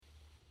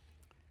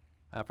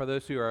For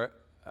those who are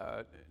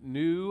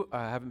new,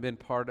 haven't been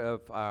part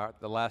of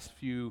the last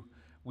few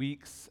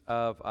weeks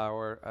of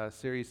our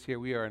series here,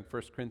 we are in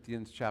 1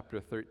 Corinthians chapter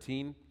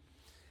 13.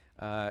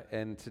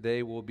 And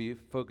today we'll be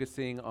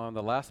focusing on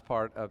the last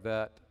part of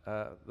that,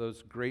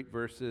 those great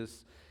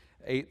verses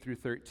 8 through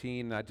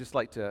 13. I'd just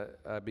like to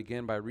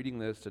begin by reading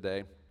those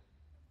today.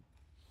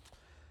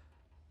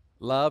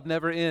 Love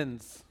never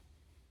ends.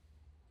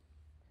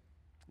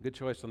 Good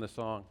choice on the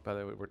song, by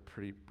the way. We're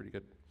pretty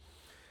good.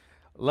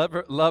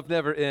 Love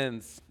never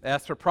ends.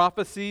 As for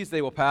prophecies,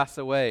 they will pass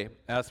away.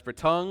 As for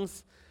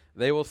tongues,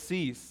 they will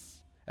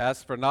cease.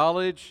 As for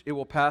knowledge, it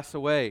will pass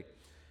away.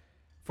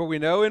 For we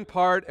know in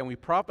part and we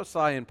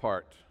prophesy in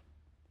part.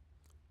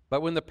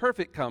 But when the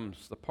perfect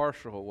comes, the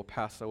partial will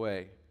pass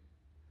away.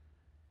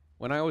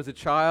 When I was a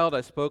child,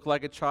 I spoke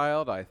like a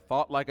child, I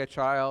thought like a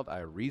child, I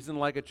reasoned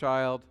like a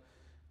child.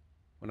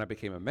 When I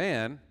became a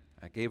man,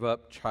 I gave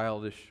up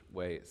childish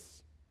ways.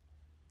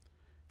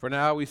 For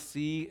now we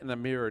see in a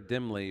mirror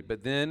dimly,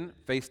 but then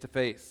face to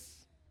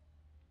face.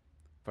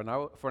 For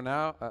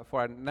now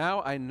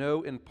I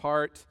know in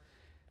part,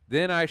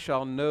 then I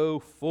shall know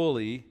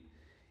fully,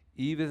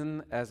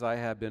 even as I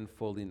have been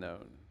fully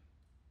known.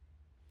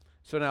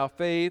 So now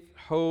faith,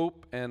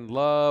 hope, and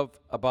love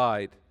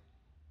abide,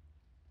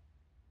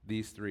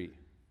 these three.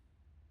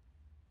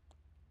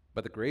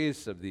 But the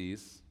greatest of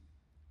these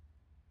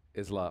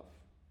is love.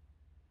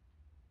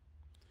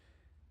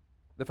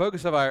 The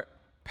focus of our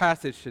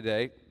passage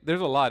today, there's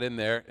a lot in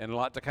there and a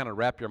lot to kind of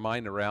wrap your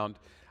mind around.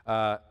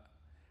 I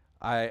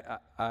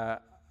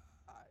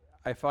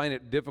find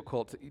it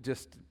difficult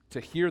to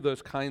hear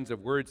those kinds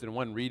of words in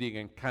one reading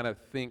and kind of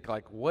think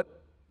like,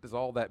 what does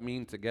all that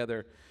mean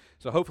together?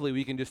 So hopefully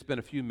we can just spend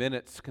a few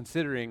minutes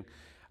considering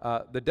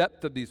the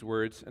depth of these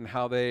words and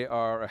how they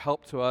are a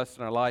help to us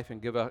in our life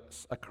and give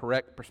us a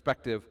correct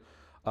perspective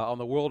on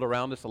the world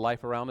around us, the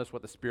life around us,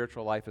 what the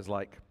spiritual life is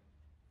like.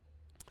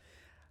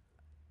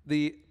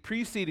 The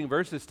preceding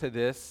verses to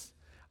this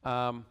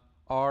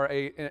are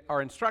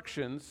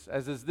instructions,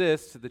 as is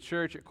this, to the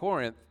church at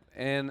Corinth,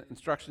 and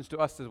instructions to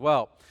us as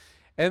well.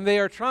 And they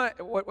are trying.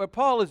 What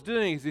Paul is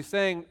doing is he's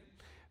saying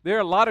there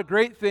are a lot of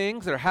great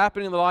things that are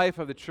happening in the life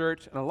of the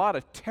church, and a lot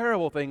of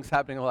terrible things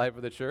happening in the life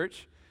of the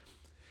church.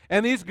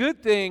 And these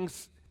good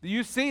things that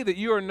you see that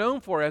you are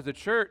known for as a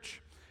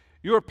church,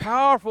 you are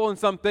powerful in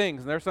some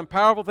things, and there are some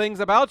powerful things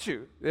about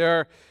you.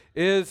 There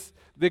is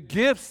the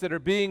gifts that are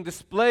being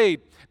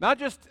displayed, not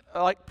just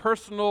like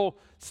personal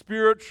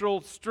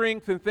spiritual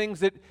strength and things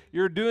that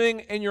you're doing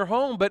in your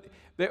home, but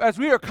as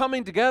we are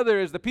coming together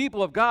as the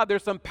people of God,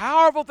 there's some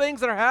powerful things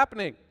that are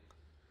happening.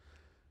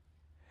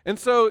 And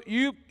so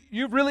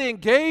you've really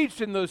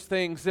engaged in those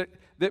things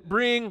that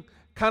bring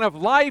kind of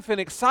life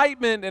and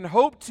excitement and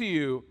hope to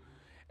you,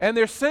 and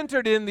they're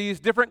centered in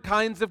these different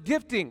kinds of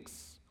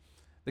giftings.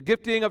 The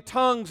gifting of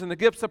tongues and the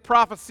gifts of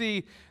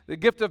prophecy, the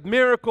gift of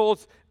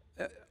miracles.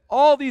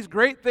 All these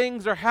great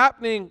things are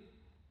happening,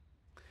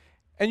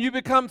 and you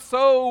become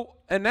so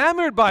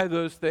enamored by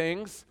those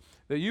things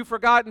that you've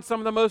forgotten some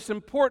of the most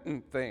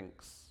important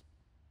things.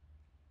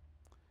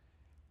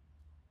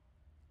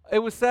 It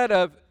was said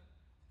of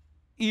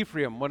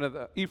Ephraim, one of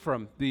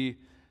the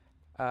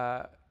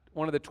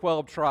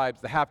 12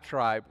 tribes, the half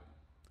tribe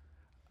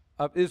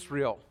of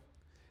Israel,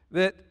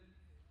 that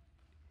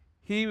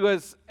he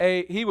was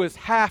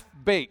half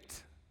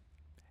baked.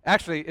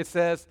 Actually, it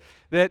says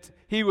that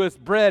he was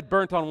bread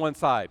burnt on one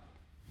side.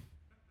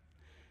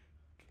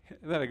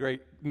 Isn't that a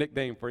great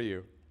nickname for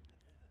you?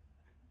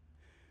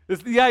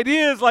 The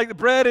idea is like the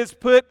bread is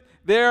put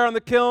there on the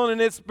kiln and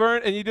it's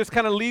burnt, and you just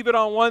kind of leave it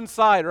on one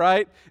side,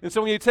 right? And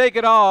so when you take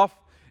it off,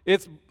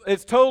 it's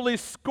totally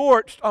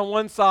scorched on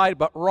one side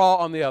but raw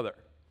on the other.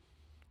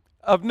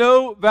 Of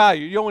no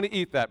value. You don't want to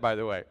eat that, by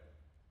the way.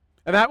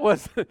 And that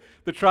was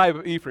the tribe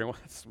of Ephraim. Well,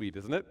 that's sweet,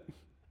 isn't it?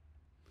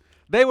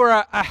 They were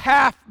a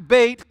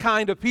half-baked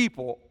kind of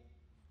people.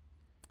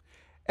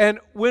 And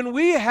when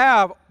we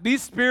have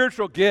these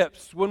spiritual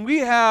gifts, when we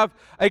have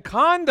a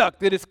conduct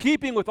that is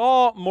keeping with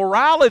all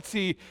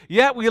morality,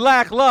 yet we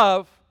lack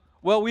love,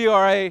 well, we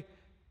are a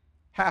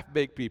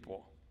half-baked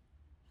people.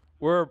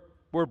 We're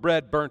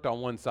bread burnt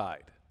on one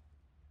side.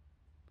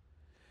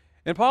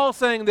 And Paul's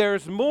saying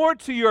there's more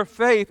to your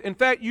faith. In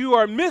fact, you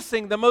are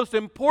missing the most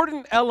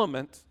important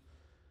element.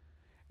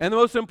 And the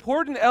most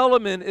important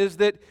element is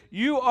that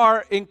you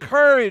are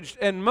encouraged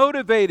and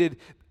motivated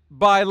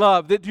by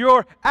love, that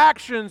your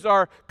actions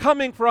are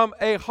coming from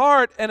a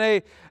heart and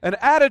an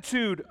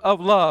attitude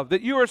of love,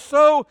 that you are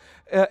so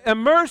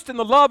immersed in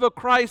the love of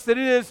Christ that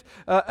it is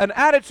an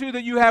attitude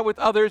that you have with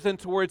others and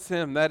towards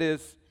Him. That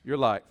is your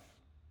life.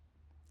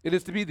 It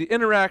is to be the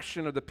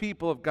interaction of the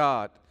people of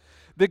God.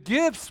 The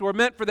gifts were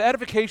meant for the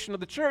edification of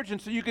the church,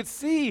 and so you could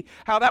see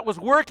how that was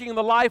working in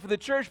the life of the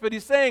church, but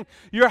he's saying,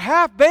 you're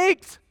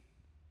half-baked.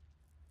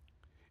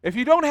 If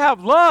you don't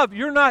have love,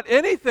 you're not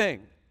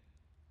anything.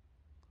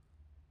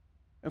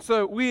 And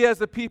so we as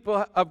the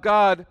people of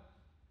God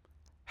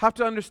have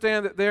to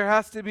understand that there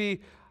has to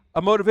be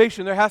a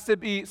motivation. There has to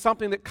be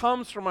something that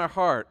comes from our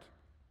heart.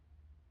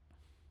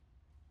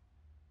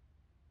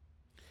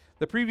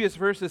 The previous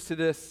verses to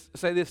this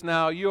say this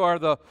now, you are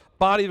the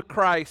body of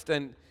Christ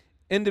and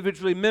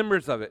individually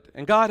members of it.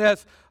 And God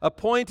has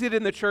appointed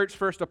in the church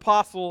first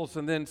apostles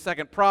and then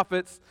second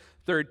prophets,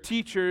 third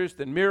teachers,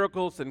 then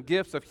miracles and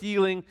gifts of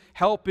healing,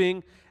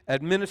 helping,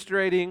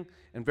 administrating,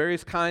 and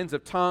various kinds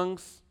of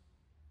tongues.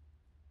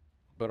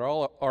 But are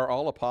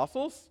all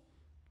apostles?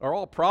 Are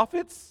all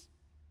prophets?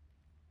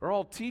 Are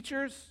all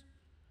teachers?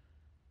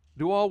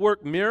 Do all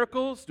work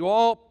miracles? Do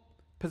all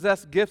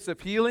possess gifts of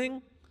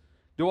healing?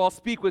 Do all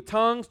speak with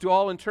tongues? Do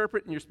all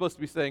interpret? And you're supposed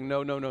to be saying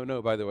no, no, no,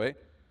 no, by the way.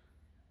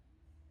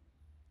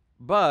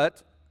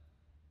 But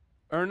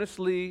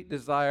earnestly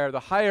desire the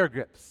higher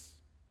gifts.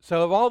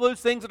 So of all those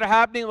things that are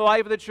happening in the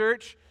life of the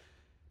church,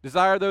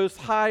 desire those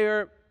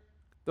higher,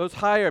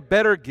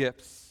 better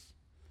gifts.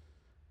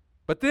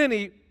 But then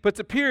he puts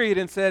a period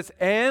and says,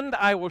 and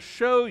I will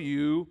show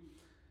you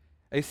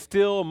a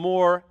still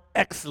more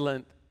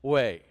excellent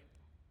way.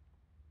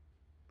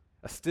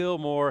 A still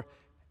more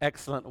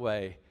excellent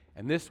way.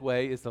 And this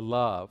way is the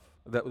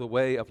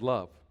way of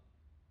love.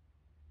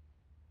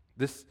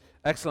 This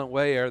excellent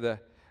way are the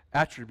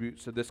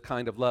attributes of this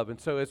kind of love. And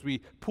so as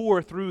we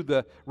pour through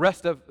the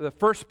rest of the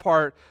first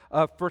part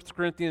of 1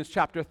 Corinthians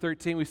chapter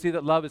 13, we see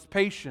that love is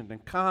patient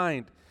and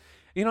kind.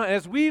 You know,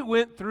 as we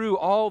went through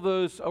all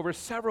those over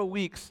several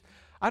weeks,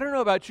 I don't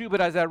know about you, but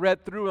as I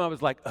read through, I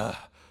was like,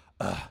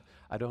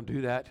 I don't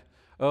do that.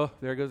 Oh,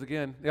 there it goes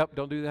again. Yep,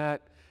 don't do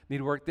that. Need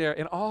to work there.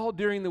 And all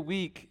during the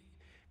week,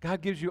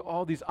 God gives you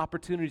all these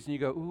opportunities, and you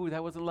go, ooh,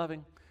 that wasn't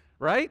loving,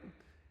 right?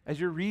 As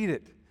you read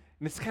it.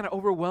 And it's kind of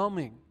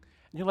overwhelming.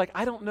 And you're like,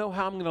 I don't know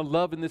how I'm going to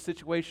love in this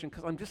situation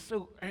because I'm just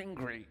so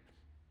angry.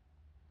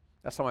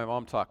 That's how my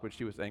mom talked when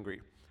she was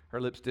angry. Her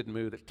lips didn't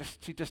move.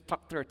 She just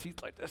talked through her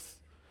teeth like this.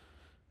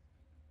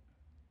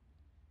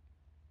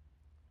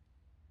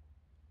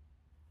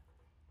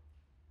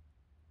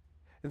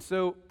 And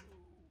so,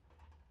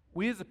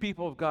 we as the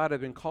people of God have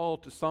been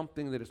called to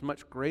something that is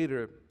much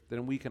greater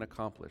than we can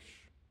accomplish.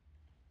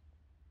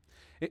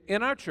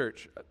 In our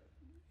church,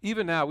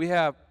 even now, we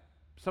have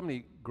so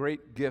many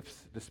great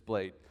gifts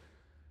displayed.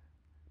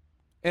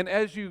 And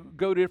as you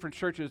go to different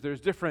churches,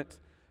 there's different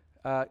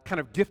kind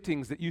of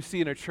giftings that you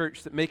see in a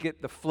church that make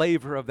it the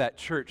flavor of that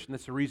church, and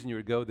that's the reason you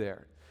would go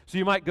there. So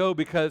you might go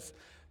because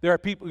there are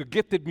people who are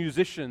gifted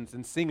musicians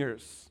and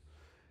singers,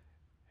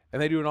 and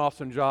they do an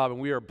awesome job,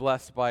 and we are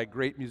blessed by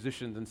great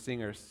musicians and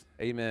singers.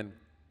 Amen.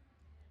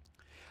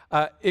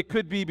 It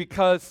could be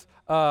because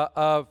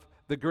of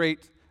the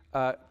great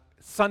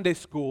Sunday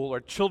school or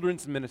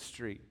children's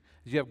ministry.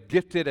 You have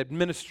gifted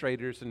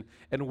administrators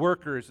and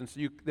workers, and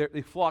so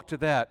they flock to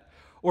that.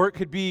 Or it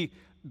could be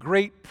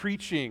great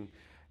preaching.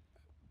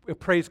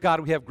 Praise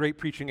God, we have great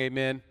preaching,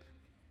 amen.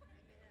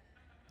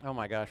 Oh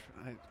my gosh,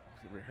 I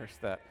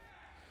rehearsed that.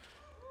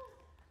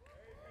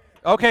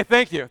 Okay,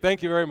 thank you.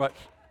 Thank you very much.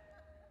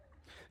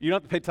 You don't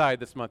have to pay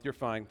tithe this month, you're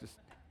fine.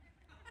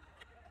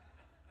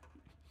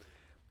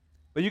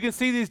 But you can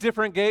see these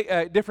different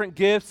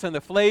gifts and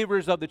the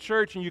flavors of the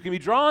church, and you can be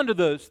drawn to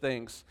those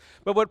things.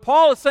 But what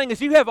Paul is saying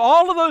is you have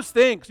all of those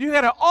things. You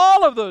have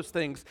all of those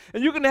things.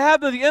 And you can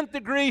have the nth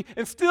degree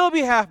and still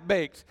be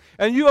half-baked.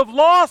 And you have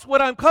lost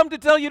what I'm come to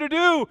tell you to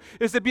do,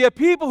 is to be a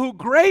people who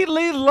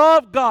greatly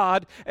love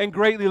God and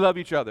greatly love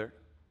each other.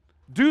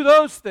 Do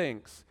those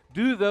things.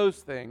 Do those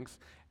things,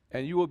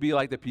 and you will be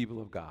like the people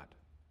of God.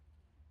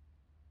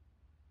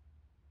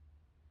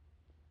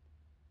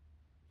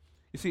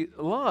 You see,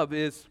 love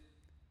is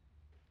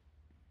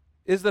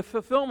the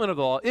fulfillment of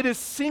the law. It is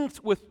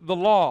synced with the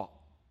law.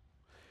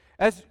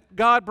 As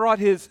God brought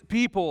his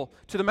people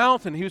to the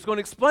mountain, he was going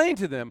to explain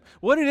to them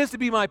what it is to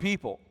be my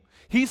people.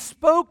 He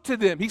spoke to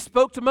them. He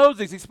spoke to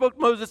Moses. He spoke to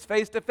Moses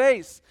face to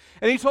face.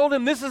 And he told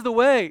him, this is the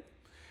way,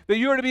 that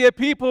you are to be a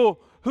people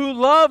who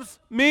loves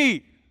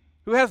me,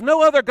 who has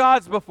no other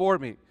gods before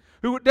me,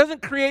 who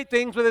doesn't create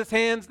things with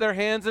their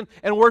hands,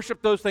 and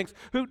worship those things,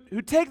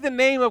 who take the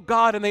name of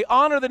God and they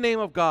honor the name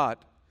of God.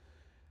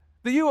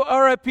 That you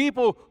are a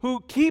people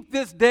who keep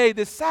this day,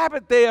 this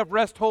Sabbath day of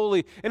rest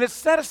holy, and it's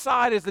set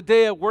aside as the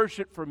day of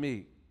worship for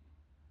me.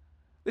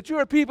 That you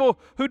are people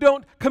who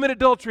don't commit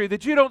adultery,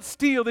 that you don't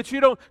steal, that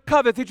you don't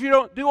covet, that you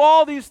don't do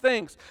all these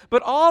things.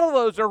 But all of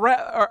those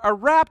are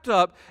wrapped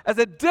up as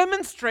a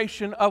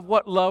demonstration of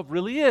what love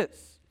really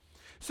is.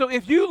 So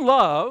if you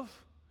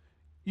love,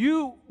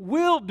 you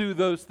will do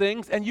those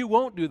things and you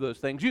won't do those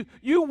things.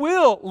 You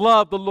will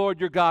love the Lord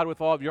your God with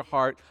all of your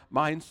heart,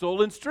 mind,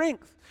 soul, and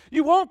strength.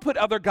 You won't put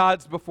other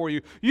gods before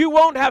you. You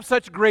won't have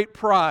such great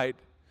pride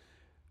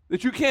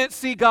that you can't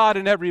see God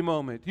in every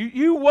moment.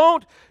 You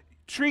won't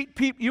treat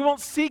people, you won't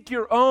seek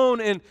your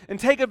own and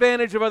take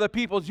advantage of other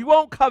people's. You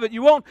won't covet.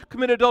 You won't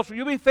commit adultery.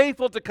 You'll be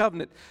faithful to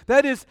covenant.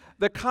 That is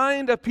the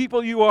kind of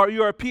people you are.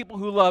 You are people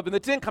who love. And the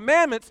Ten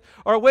Commandments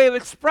are a way of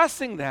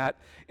expressing that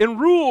in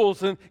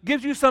rules and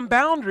gives you some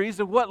boundaries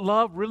of what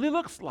love really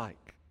looks like.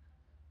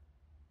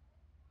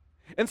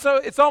 And so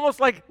it's almost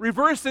like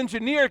reverse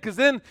engineer, because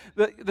then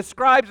the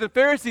scribes and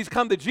Pharisees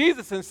come to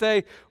Jesus and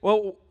say,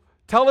 well,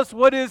 tell us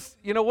what is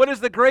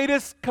the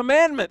greatest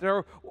commandment,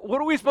 or what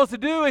are we supposed to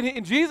do?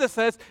 And Jesus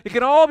says it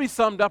can all be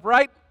summed up,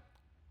 right?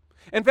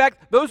 In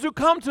fact, those who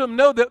come to him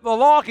know that the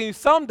law can be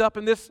summed up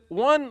in this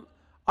one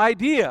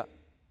idea,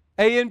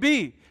 A and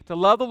B, to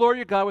love the Lord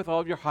your God with all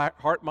of your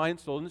heart,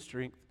 mind, soul, and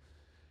strength.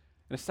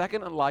 And a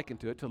second unlikened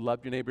to it, to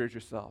love your neighbor as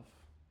yourself.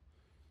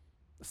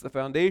 It's the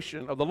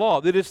foundation of the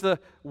law. That is the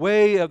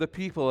way of the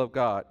people of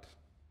God.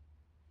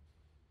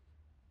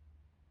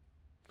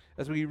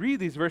 As we read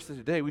these verses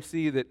today, we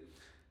see that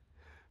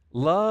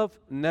love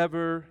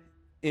never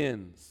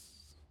ends.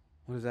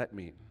 What does that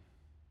mean?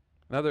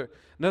 Another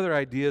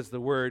idea is the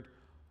word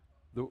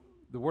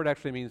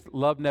actually means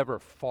love never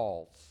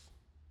falls.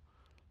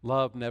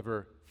 Love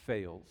never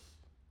fails.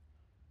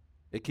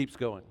 It keeps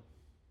going.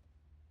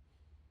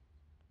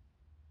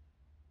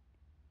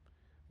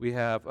 We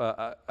have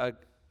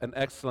an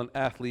excellent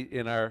athlete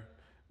in our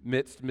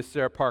midst. Miss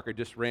Sarah Parker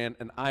just ran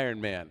an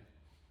Ironman.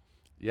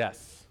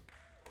 Yes.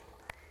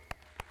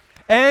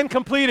 And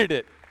completed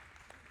it.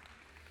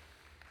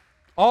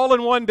 All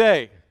in one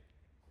day.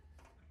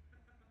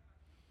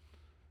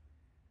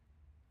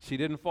 She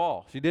didn't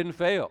fall. She didn't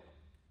fail.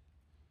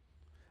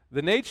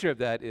 The nature of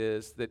that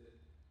is that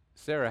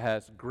Sarah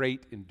has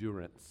great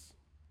endurance.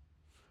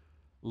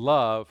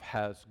 Love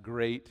has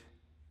great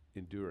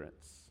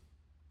endurance.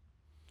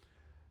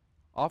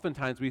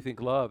 Oftentimes we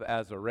think love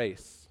as a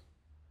race,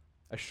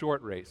 a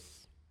short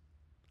race,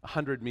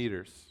 100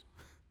 meters.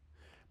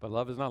 But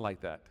love is not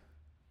like that.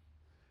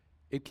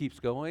 It keeps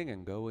going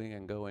and going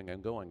and going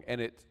and going, and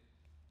it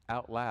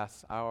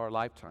outlasts our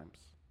lifetimes.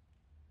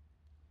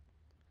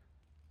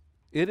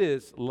 It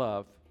is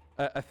love,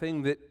 a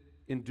thing that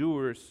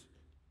endures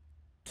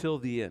till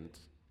the end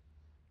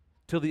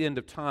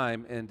of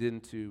time and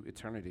into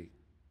eternity.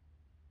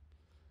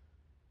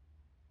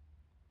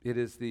 It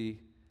is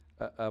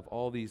of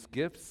all these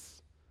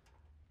gifts,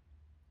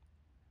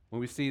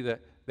 when we see the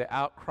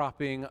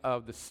outcropping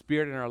of the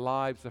Spirit in our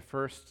lives, the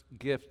first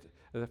gift,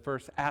 the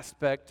first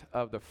aspect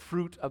of the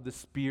fruit of the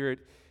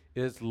Spirit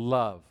is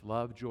love.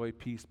 Love, joy,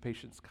 peace,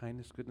 patience,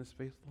 kindness, goodness,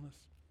 faithfulness.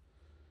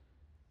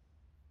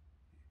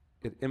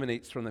 It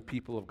emanates from the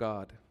people of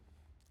God.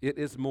 It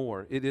is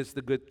more. It is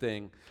the good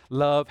thing.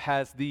 Love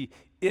has the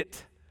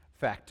it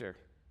factor.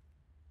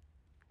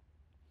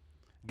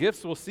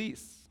 Gifts will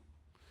cease.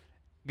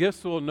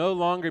 Gifts will no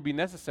longer be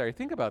necessary.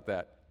 Think about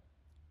that.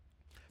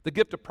 The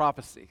gift of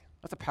prophecy.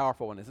 That's a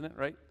powerful one, isn't it,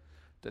 right?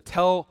 To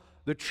tell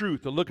the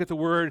truth, to look at the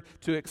Word,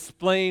 to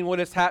explain what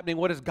is happening,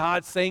 what is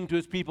God saying to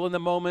His people in the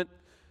moment.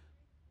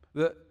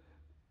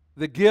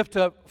 The gift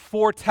of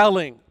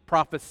foretelling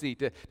prophecy,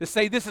 to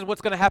say this is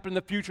what's going to happen in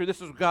the future,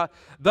 this is God,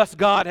 thus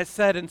God has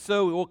said, and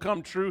so it will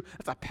come true.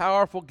 That's a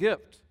powerful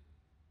gift.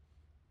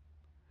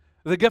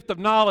 The gift of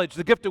knowledge,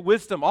 the gift of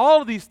wisdom,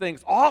 all of these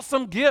things,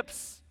 awesome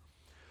gifts.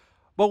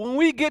 But when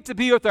we get to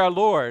be with our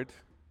Lord,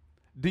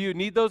 do you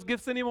need those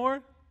gifts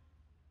anymore?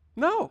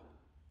 No.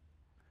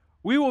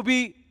 We will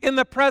be in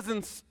the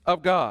presence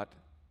of God.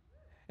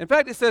 In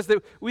fact, it says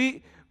that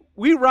we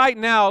right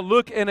now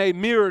look in a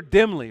mirror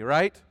dimly,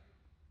 right?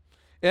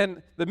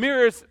 And the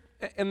mirrors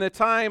in the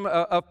time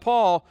of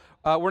Paul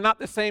were not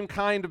the same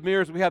kind of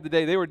mirrors we have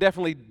today. They were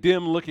definitely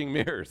dim-looking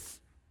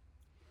mirrors,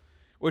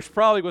 which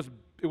probably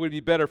it would be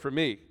better for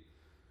me.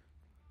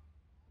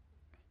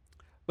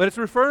 But it's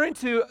referring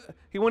to,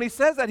 when he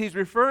says that, he's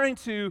referring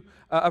to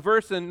a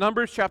verse in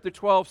Numbers chapter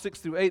 12,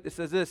 6-8 that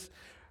says this: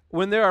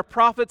 when there are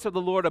prophets of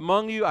the Lord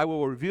among you, I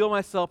will reveal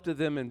myself to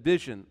them in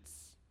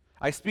visions.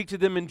 I speak to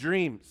them in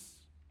dreams.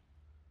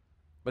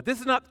 But this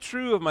is not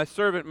true of my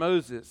servant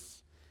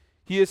Moses.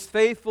 He is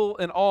faithful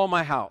in all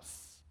my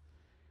house.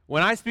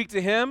 When I speak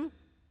to him,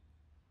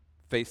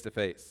 face to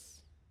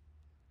face,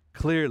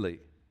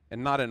 clearly,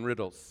 and not in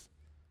riddles,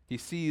 he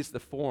sees the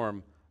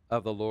form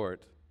of the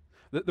Lord.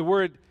 The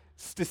word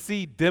to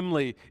see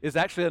dimly is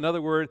actually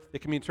another word that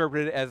can be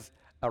interpreted as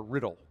a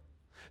riddle.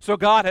 So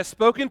God has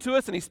spoken to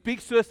us, and He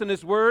speaks to us in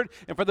His Word.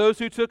 And for those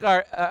who took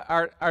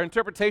our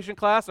interpretation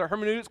class, our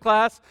hermeneutics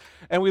class,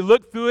 and we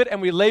looked through it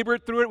and we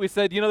labored through it, we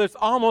said, there's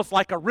almost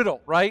like a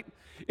riddle, right?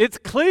 It's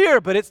clear,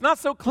 but it's not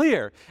so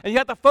clear. And you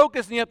have to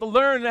focus and you have to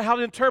learn how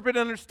to interpret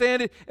and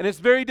understand it, and it's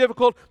very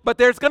difficult. But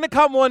there's going to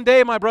come one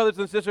day, my brothers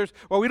and sisters,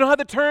 where we don't have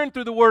to turn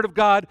through the Word of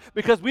God,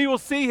 because we will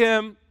see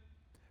Him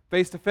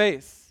face to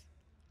face.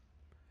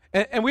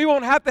 And we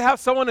won't have to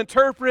have someone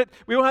interpret.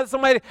 We won't have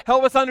somebody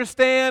help us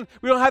understand.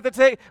 We don't have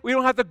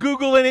to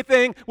Google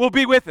anything. We'll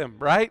be with Him,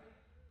 right?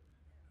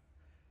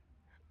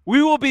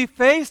 We will be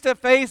face to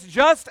face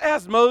just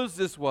as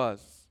Moses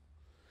was.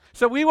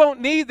 So we won't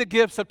need the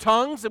gifts of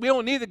tongues, and we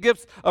won't need the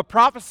gifts of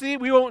prophecy.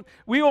 We won't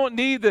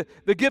need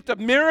the gift of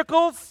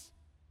miracles,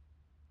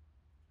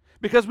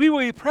 because we will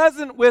be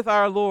present with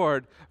our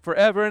Lord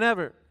forever and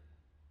ever.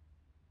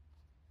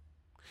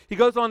 He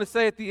goes on to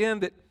say at the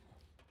end that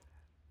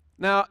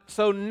now,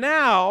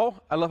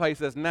 I love how he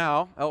says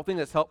now. I don't think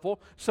that's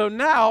helpful. So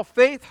now,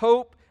 faith,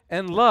 hope,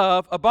 and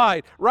love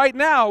abide. Right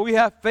now, we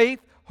have faith,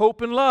 hope,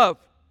 and love,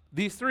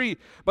 these three.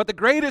 But the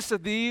greatest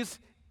of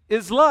these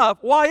is love.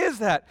 Why is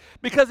that?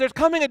 Because there's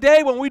coming a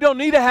day when we don't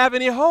need to have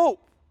any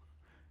hope.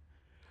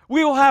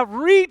 We will have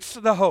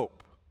reached the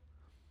hope.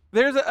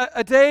 There's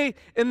a day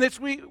in which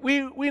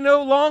we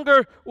no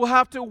longer will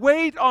have to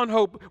wait on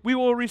hope. We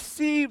will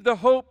receive the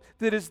hope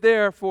that is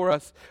there for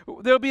us.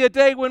 There'll be a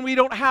day when we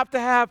don't have to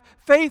have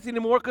faith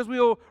anymore because we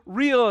will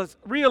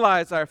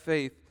realize our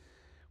faith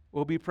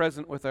will be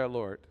present with our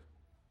Lord.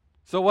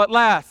 So what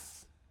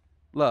lasts?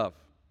 Love.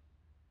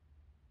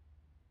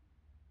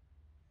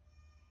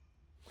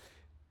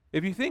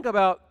 If you think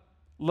about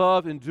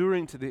love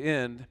enduring to the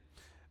end,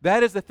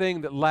 that is the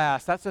thing that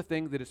lasts. That's the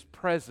thing that is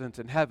present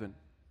in heaven.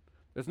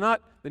 There's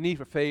not the need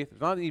for faith.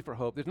 There's not the need for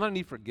hope. There's not a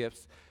need for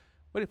gifts.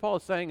 What Paul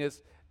is saying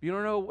is, you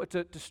don't know what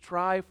to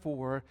strive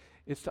for.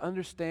 It's to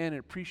understand and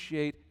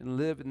appreciate and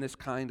live in this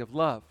kind of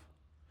love.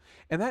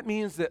 And that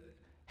means that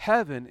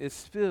heaven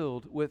is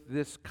filled with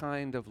this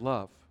kind of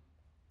love.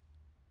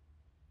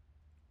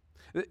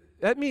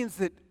 That means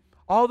that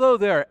although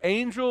there are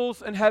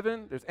angels in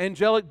heaven, there's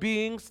angelic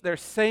beings,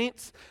 there's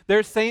saints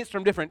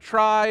from different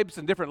tribes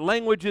and different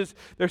languages,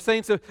 there's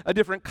saints of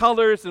different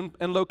colors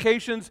and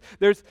locations,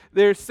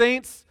 there's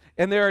saints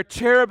and there are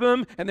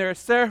cherubim and there are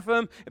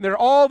seraphim and there are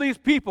all these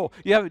people.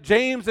 You have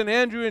James and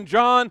Andrew and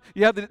John,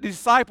 you have the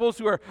disciples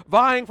who are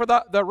vying for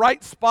the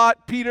right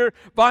spot, Peter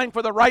vying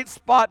for the right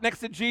spot next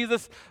to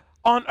Jesus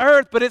on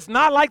earth, but it's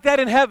not like that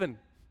in heaven.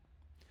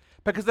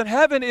 Because in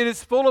heaven, it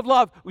is full of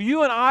love.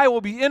 You and I will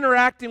be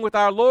interacting with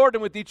our Lord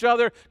and with each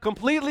other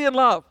completely in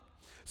love.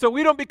 So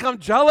we don't become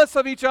jealous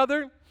of each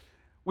other.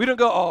 We don't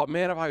go, oh,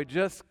 man, if I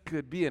just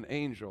could be an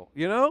angel,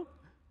 you know?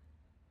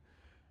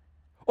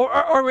 Or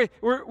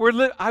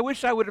I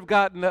wish I would have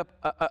gotten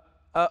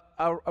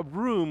a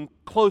room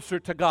closer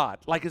to God.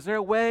 Like, is there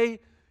a way?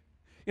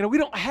 You know, we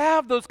don't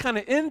have those kind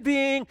of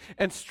envying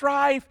and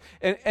strife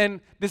and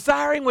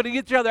desiring what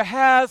each other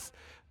has.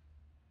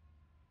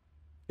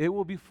 It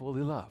will be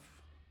fully love.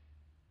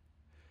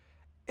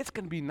 It's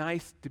going to be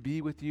nice to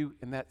be with you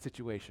in that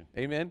situation.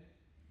 Amen?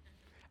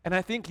 And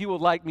I think you will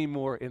like me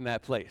more in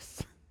that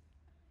place.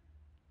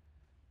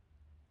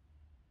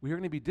 We are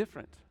going to be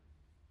different.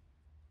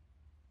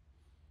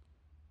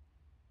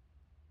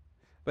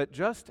 But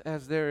just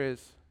as there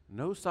is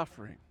no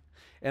suffering,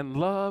 and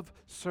love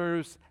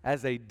serves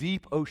as a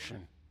deep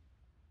ocean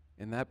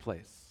in that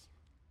place,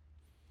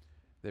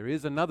 there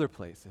is another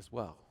place as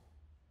well.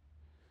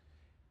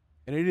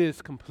 And it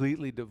is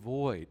completely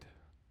devoid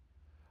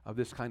of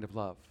this kind of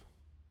love.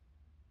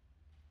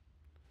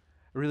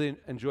 I really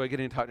enjoy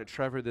getting to talk to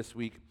Trevor this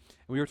week.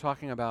 And we were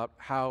talking about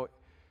how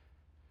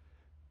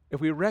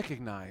if we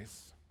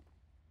recognize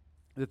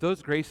that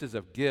those graces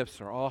of gifts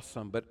are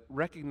awesome, but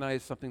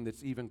recognize something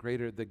that's even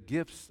greater, the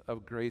gifts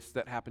of grace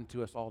that happen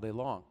to us all day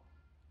long,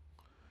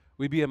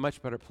 we'd be a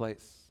much better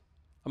place,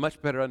 a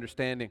much better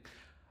understanding.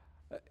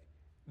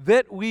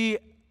 That we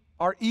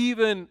are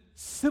even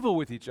civil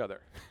with each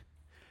other.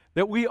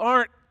 That we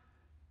aren't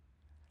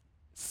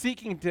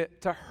seeking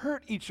to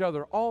hurt each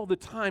other all the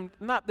time.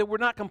 Not that we're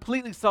not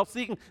completely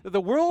self-seeking. That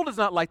the world is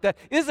not like that.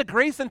 It is a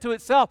grace unto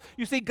itself.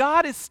 You see,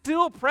 God is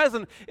still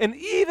present, and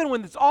even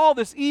when there's all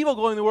this evil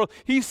going in the world,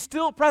 He's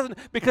still present.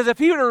 Because if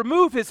He were to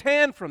remove His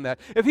hand from that,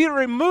 if He were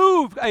to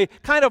remove a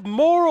kind of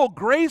moral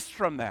grace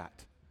from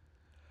that,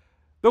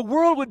 the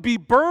world would be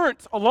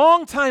burnt a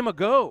long time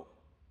ago.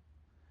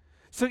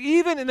 So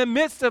even in the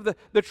midst of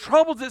the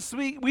troubles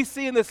that we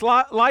see in this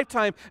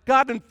lifetime,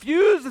 God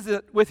infuses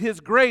it with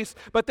His grace.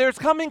 But there's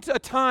coming to a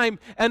time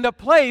and a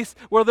place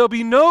where there'll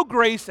be no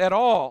grace at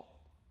all.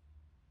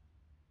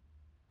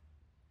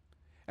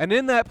 And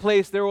in that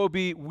place, there will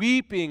be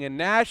weeping and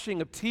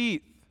gnashing of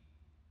teeth.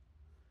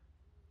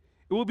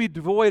 It will be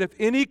devoid of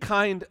any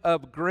kind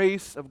of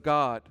grace of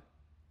God.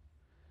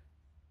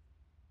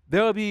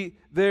 There will be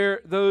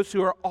those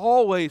who are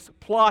always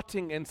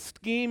plotting and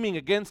scheming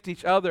against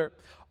each other,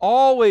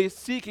 always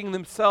seeking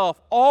themselves,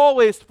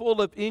 always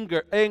full of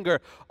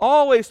anger,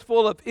 always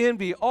full of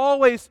envy,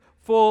 always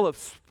full of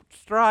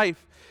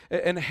strife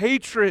and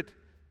hatred.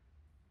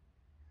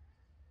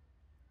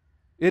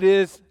 It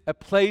is a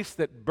place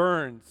that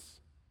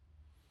burns.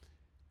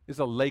 It's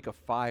a lake of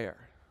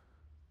fire.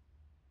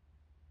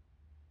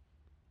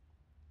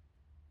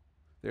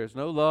 There's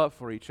no love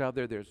for each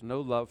other. There's no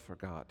love for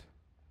God.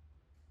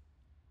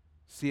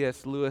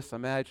 C.S. Lewis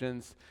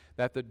imagines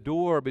that the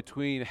door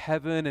between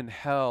heaven and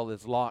hell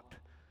is locked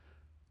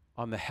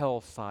on the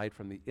hell side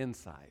from the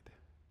inside.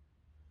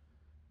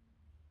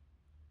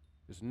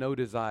 There's no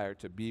desire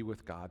to be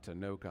with God, to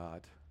know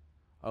God,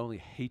 only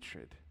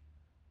hatred.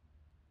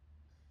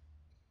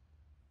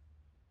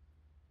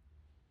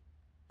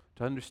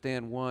 To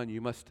understand one,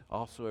 you must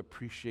also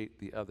appreciate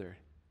the other.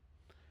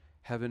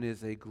 Heaven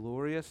is a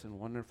glorious and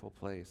wonderful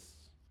place.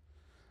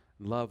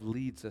 Love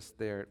leads us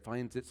there. It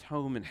finds its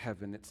home in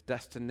heaven, its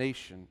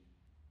destination.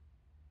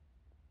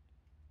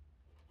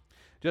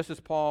 Just as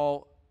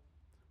Paul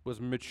was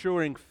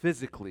maturing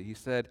physically, he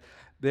said,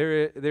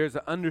 There's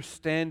an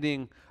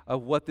understanding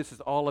of what this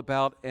is all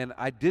about, and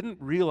I didn't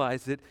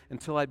realize it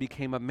until I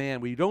became a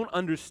man. We don't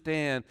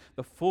understand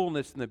the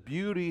fullness and the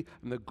beauty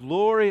and the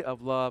glory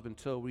of love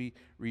until we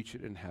reach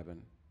it in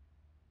heaven.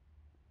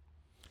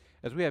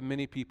 As we have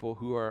many people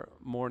who are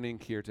mourning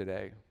here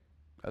today,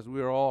 as we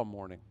are all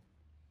mourning,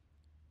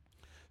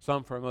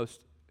 some for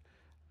most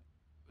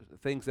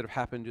things that have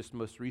happened just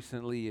most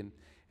recently, and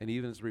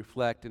even as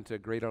reflect into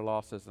greater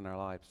losses in our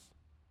lives.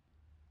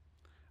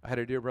 I had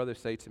a dear brother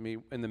say to me,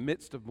 in the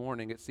midst of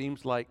mourning, it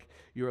seems like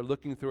you are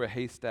looking through a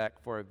haystack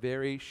for a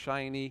very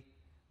shiny,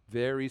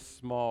 very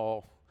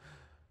small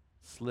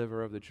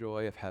sliver of the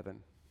joy of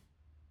heaven.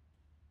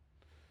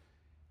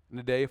 And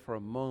today, for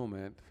a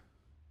moment,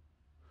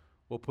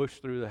 we'll push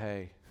through the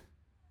hay,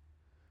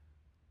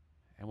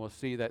 and we'll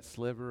see that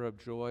sliver of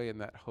joy and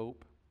that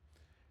hope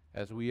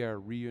as we are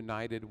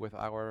reunited with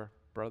our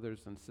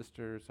brothers and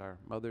sisters, our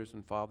mothers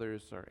and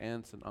fathers, our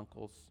aunts and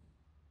uncles,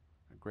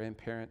 our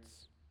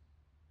grandparents.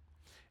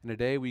 And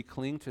today we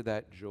cling to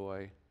that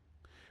joy.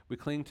 We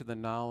cling to the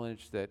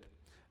knowledge that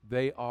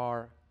they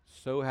are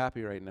so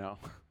happy right now.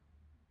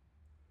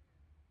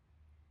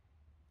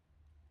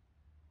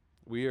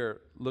 We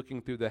are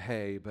looking through the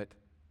hay, but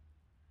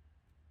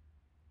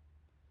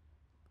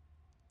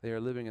they are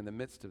living in the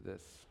midst of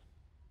this.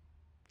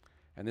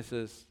 And this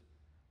is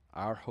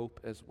our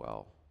hope as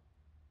well.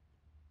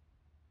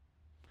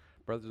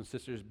 Brothers and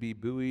sisters, be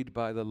buoyed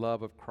by the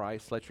love of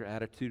Christ. Let your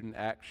attitude and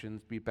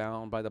actions be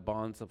bound by the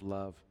bonds of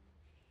love.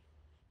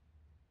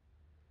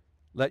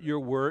 Let your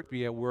work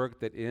be a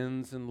work that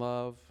ends in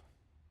love.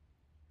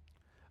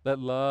 Let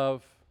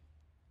love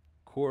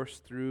course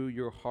through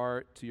your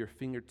heart to your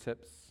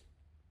fingertips,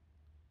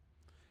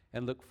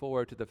 and look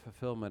forward to the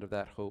fulfillment of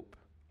that hope.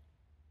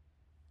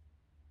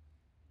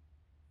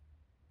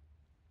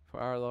 For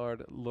our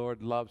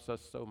Lord loves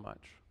us so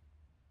much.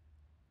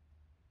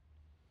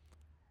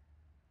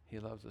 He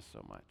loves us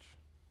so much.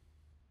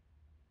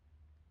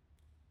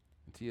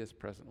 And He is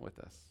present with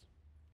us.